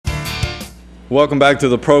Welcome back to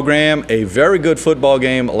the program. A very good football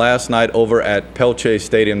game last night over at Pelche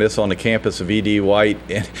Stadium. This on the campus of E.D. White.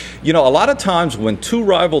 And, you know, a lot of times when two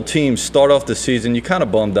rival teams start off the season, you're kind of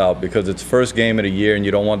bummed out because it's first game of the year and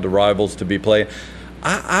you don't want the rivals to be playing.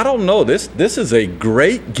 I don't know. This is a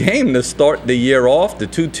great game to start the year off. The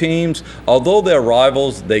two teams, although they're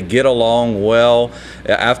rivals, they get along well.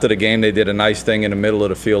 After the game, they did a nice thing in the middle of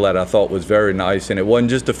the field that I thought was very nice. And it wasn't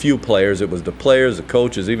just a few players. It was the players, the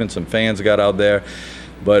coaches, even some fans got out there.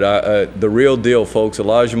 But the real deal, folks,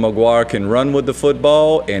 Elijah McGuire can run with the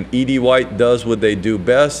football, and E.D. White does what they do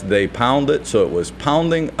best. They pound it, so it was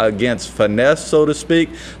pounding against finesse, so to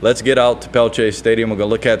speak. Let's get out to Pelche Stadium. We're going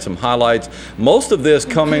to look at some highlights. Most of this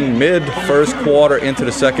coming mid-first quarter into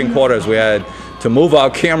the second quarter as we had to move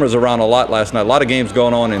our cameras around a lot last night. A lot of games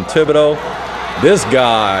going on in Thibodaux. This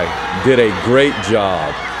guy did a great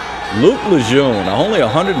job. Luke Lejeune, only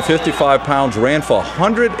 155 pounds, ran for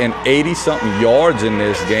 180-something yards in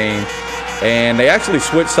this game. And they actually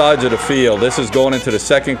switched sides of the field. This is going into the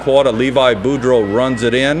second quarter. Levi Boudreaux runs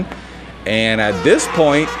it in. And at this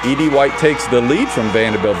point, E.D. White takes the lead from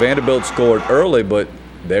Vandebilt. Vandebilt scored early, but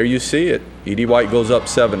there you see it. E.D. White goes up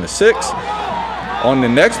 7-6. On the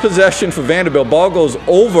next possession for Vandebilt, ball goes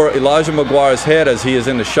over Elijah McGuire's head as he is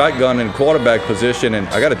in the shotgun in quarterback position. And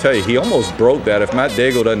I got to tell you, he almost broke that. If Matt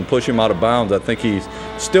Daigle doesn't push him out of bounds, I think he's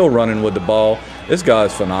still running with the ball. This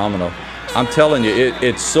guy's phenomenal. I'm telling you,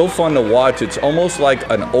 it's so fun to watch. It's almost like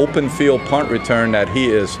an open field punt return that he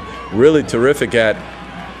is really terrific at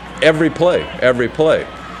every play, every play.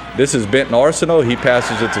 This is Benton Arsenault. He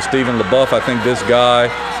passes it to Stephen LeBeouf. I think this guy,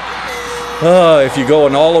 if you go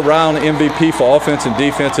an all-around MVP for offense and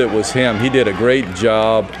defense, it was him. He did a great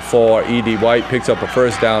job for E.D. White, picks up a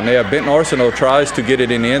first down there. Benton Arsenault tries to get it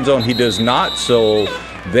in the end zone. He does not, so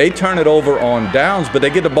they turn it over on downs, but they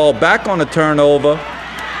get the ball back on the turnover.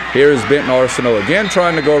 Here is Benton Arsenault again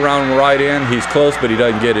trying to go around right in. He's close, but he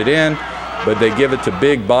doesn't get it in. But they give it to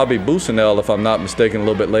big Bobby Busenel, if I'm not mistaken, a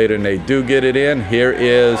little bit later, and they do get it in. Here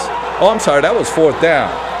is, oh, I'm sorry, that was fourth down.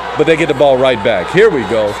 But they get the ball right back. Here we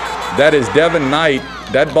go. That is Devin Knight.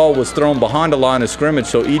 That ball was thrown behind the line of scrimmage,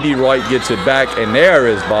 so E.D. White gets it back, and there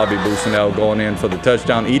is Bobby Busenel going in for the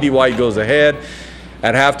touchdown. E.D. White goes ahead.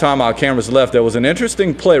 At halftime, our cameras left. There was an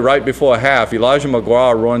interesting play right before half. Elijah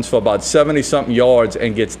McGuire runs for about 70-something yards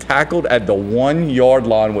and gets tackled at the 1-yard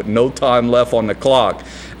line with no time left on the clock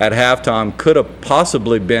at halftime. Could have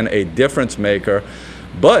possibly been a difference maker.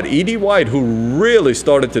 But E.D. White, who really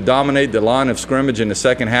started to dominate the line of scrimmage in the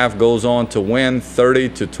second half, goes on to win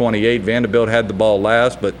 30-28. Vandebilt had the ball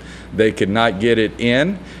last, but they could not get it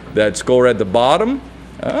in. That score at the bottom,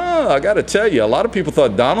 I got to tell you, a lot of people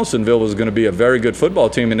thought Donaldsonville was going to be a very good football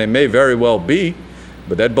team, and they may very well be.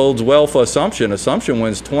 But that bodes well for Assumption. Assumption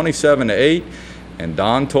wins 27-8, and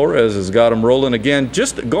Don Torres has got them rolling again.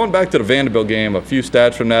 Just going back to the Vandebilt game, a few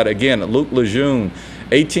stats from that. Again, Luke Lejeune,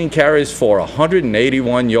 18 carries for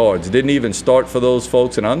 181 yards. Didn't even start for those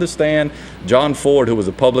folks. And I understand John Ford, who was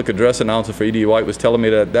a public address announcer for E.D. White, was telling me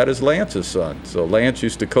that that is Lance's son. So Lance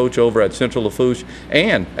used to coach over at Central Lafourche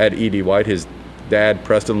and at E.D. White. His dad,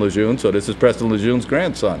 Preston Lejeune, so this is Preston Lejeune's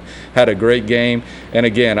grandson. Had a great game. And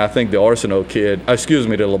again, I think the Arsenault kid, the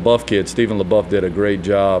LeBeouf kid, Stephen LeBeouf, did a great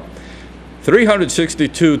job.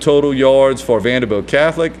 362 total yards for Vandebilt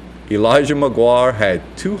Catholic. Elijah McGuire had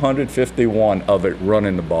 251 of it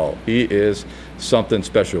running the ball. He is something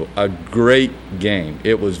special. A great game.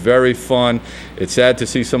 It was very fun. It's sad to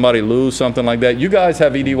see somebody lose something like that. You guys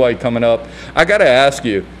have E.D. White coming up. I got to ask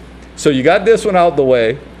you, so you got this one out the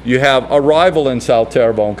way. You have a rival in South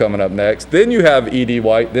Terrebonne coming up next. Then you have E.D.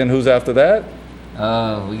 White. Then who's after that?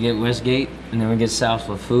 We get Westgate, and then we get South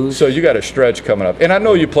Lafourche. So you got a stretch coming up, and I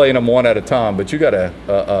know you're playing them one at a time, but you got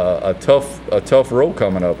a tough road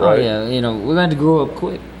coming up, right? Oh yeah, you know we're going to grow up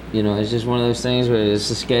quick. You know, it's just one of those things where it's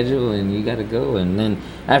a schedule, and you got to go. And then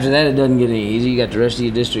after that, it doesn't get any easier. You got the rest of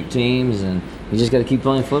your district teams, and you just got to keep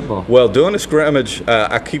playing football. Well, doing the scrimmage,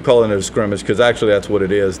 I keep calling it a scrimmage because actually that's what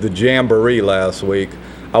it is. The jamboree last week,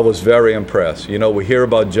 I was very impressed. You know, we hear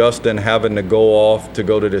about Justin having to go off to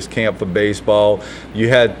go to this camp for baseball. You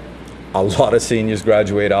had a lot of seniors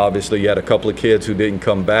graduate, obviously. You had a couple of kids who didn't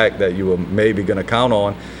come back that you were maybe going to count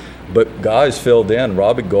on. But guys filled in.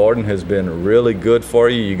 Robbie Gordon has been really good for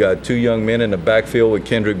you. You got two young men in the backfield with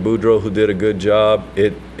Kendrick Boudreaux who did a good job.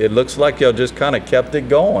 It looks like y'all just kind of kept it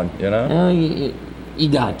going, you know? You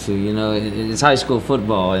got to, you know. It's high school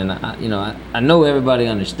football, and I know everybody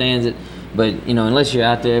understands it, but you know, unless you're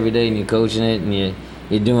out there every day and you're coaching it and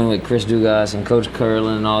you're doing what Chris Dugas and Coach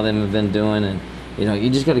Curlin and all them have been doing, and you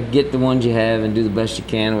just got to get the ones you have and do the best you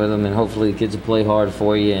can with them, and hopefully the kids will play hard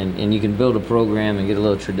for you, and you can build a program and get a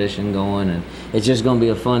little tradition going, and it's just going to be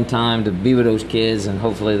a fun time to be with those kids, and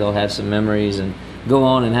hopefully they'll have some memories and go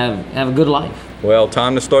on and have a good life. Well,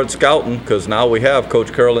 time to start scouting, because now we have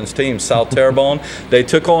Coach Curlin's team, South Terrebonne. They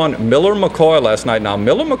took on Miller McCoy last night. Now,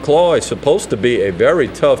 Miller McCoy is supposed to be a very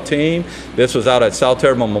tough team. This was out at South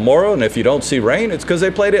Terrebonne Memorial, and if you don't see rain, it's because they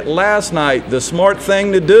played it last night. The smart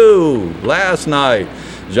thing to do last night.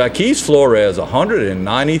 Jaquez Flores,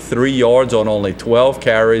 193 yards on only 12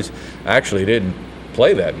 carries. Actually didn't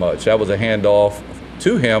play that much. That was a handoff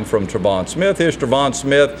to him from Trevon Smith. Here's Trevon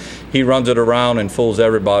Smith. He runs it around and fools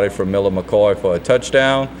everybody from Miller McCoy for a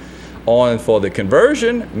touchdown. On for the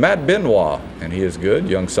conversion, Matt Benoit, and he is good,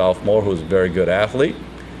 young sophomore who's a very good athlete.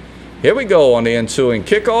 Here we go on the ensuing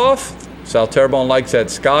kickoff. South Terrebonne likes that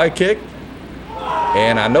sky kick.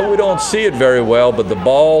 And I know we don't see it very well, but the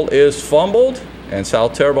ball is fumbled, and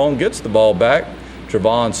South Terrebonne gets the ball back.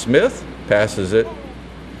 Trevon Smith passes it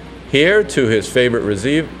here to his favorite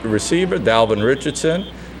receiver, Dalvin Richardson.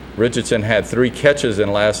 Richardson had 3 catches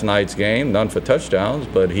in last night's game, none for touchdowns,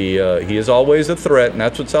 but he is always a threat, and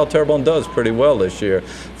that's what South Terrebonne does pretty well this year,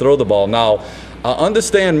 throw the ball. Now, I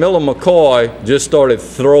understand Miller McCoy just started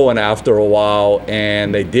throwing after a while,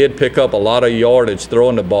 and they did pick up a lot of yardage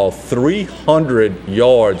throwing the ball, 300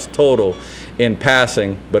 yards total in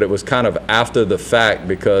passing, but it was kind of after the fact,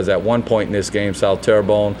 because at one point in this game, South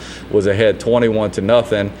Terrebonne was ahead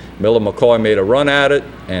 21-0. Miller McCoy made a run at it,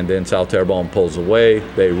 and then South Terrebonne pulls away.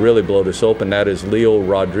 They really blow this open. That is Leo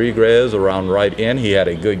Rodriguez around right in. He had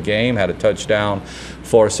a good game, had a touchdown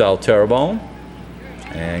for South Terrebonne.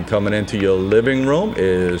 And coming into your living room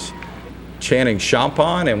is Channing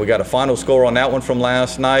Champagne, and we got a final score on that one from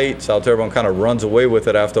last night. South Terrebonne kind of runs away with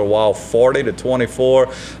it after a while,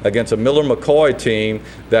 40-24 against a Miller McCoy team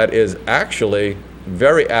that is actually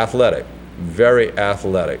very athletic, very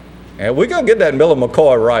athletic. And we're going to get that Miller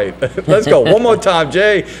McCoy right. Let's go. One more time,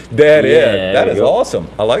 Jay. That is awesome.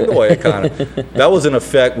 I like the way it kind of – that was an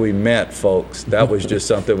effect we meant, folks. That was just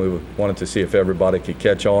something we wanted to see if everybody could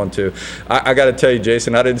catch on to. I got to tell you,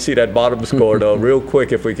 Jason, I didn't see that bottom score, though. Real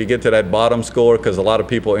quick, if we could get to that bottom score, because a lot of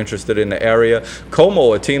people are interested in the area.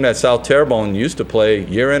 Como, a team that South Terrebonne used to play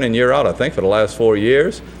year in and year out, I think for the last 4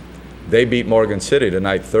 years, they beat Morgan City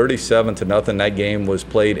tonight 37-0. That game was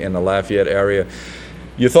played in the Lafayette area.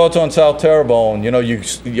 Your thoughts on South Terrebonne?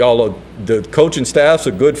 Y'all are, the coaching staffs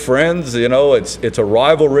are good friends. It's a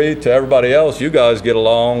rivalry to everybody else. You guys get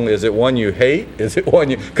along. Is it one you hate? Is it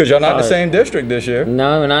one you, because you're not in the same district this year?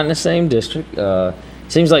 No, we're not in the same district.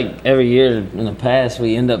 Seems like every year in the past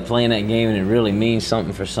we end up playing that game and it really means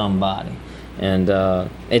something for somebody. And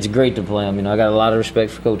it's great to play them. I got a lot of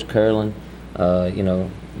respect for Coach Curlin.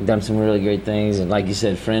 Done some really great things, and like you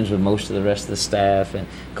said, friends with most of the rest of the staff, and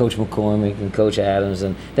Coach McCormick and Coach Adams,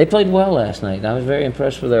 and they played well last night. I was very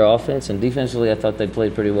impressed with their offense, and defensively I thought they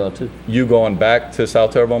played pretty well too. You going back to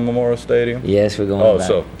South Terrebonne Memorial Stadium? Yes, we're going back.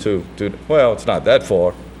 Oh, so well, it's not that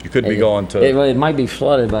far. You could be going to. It might be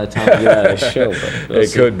flooded by the time we get out of the show. But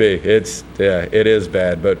it could be. It is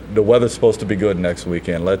bad. But the weather's supposed to be good next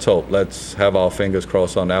weekend. Let's hope. Let's have our fingers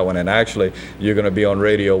crossed on that one. And actually, you're going to be on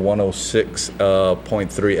radio 106.3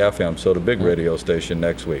 FM, so the big radio station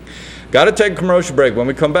next week. Got to take a commercial break. When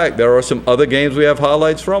we come back, there are some other games we have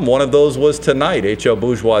highlights from. One of those was tonight. H.L.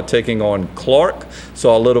 Bourgeois taking on Clark.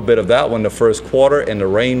 Saw a little bit of that one the first quarter, and the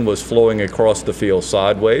rain was flowing across the field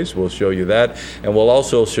sideways. We'll show you that. And we'll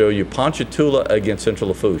also show you Ponchatoula against Central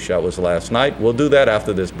Lafourche. That was last night. We'll do that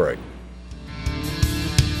after this break.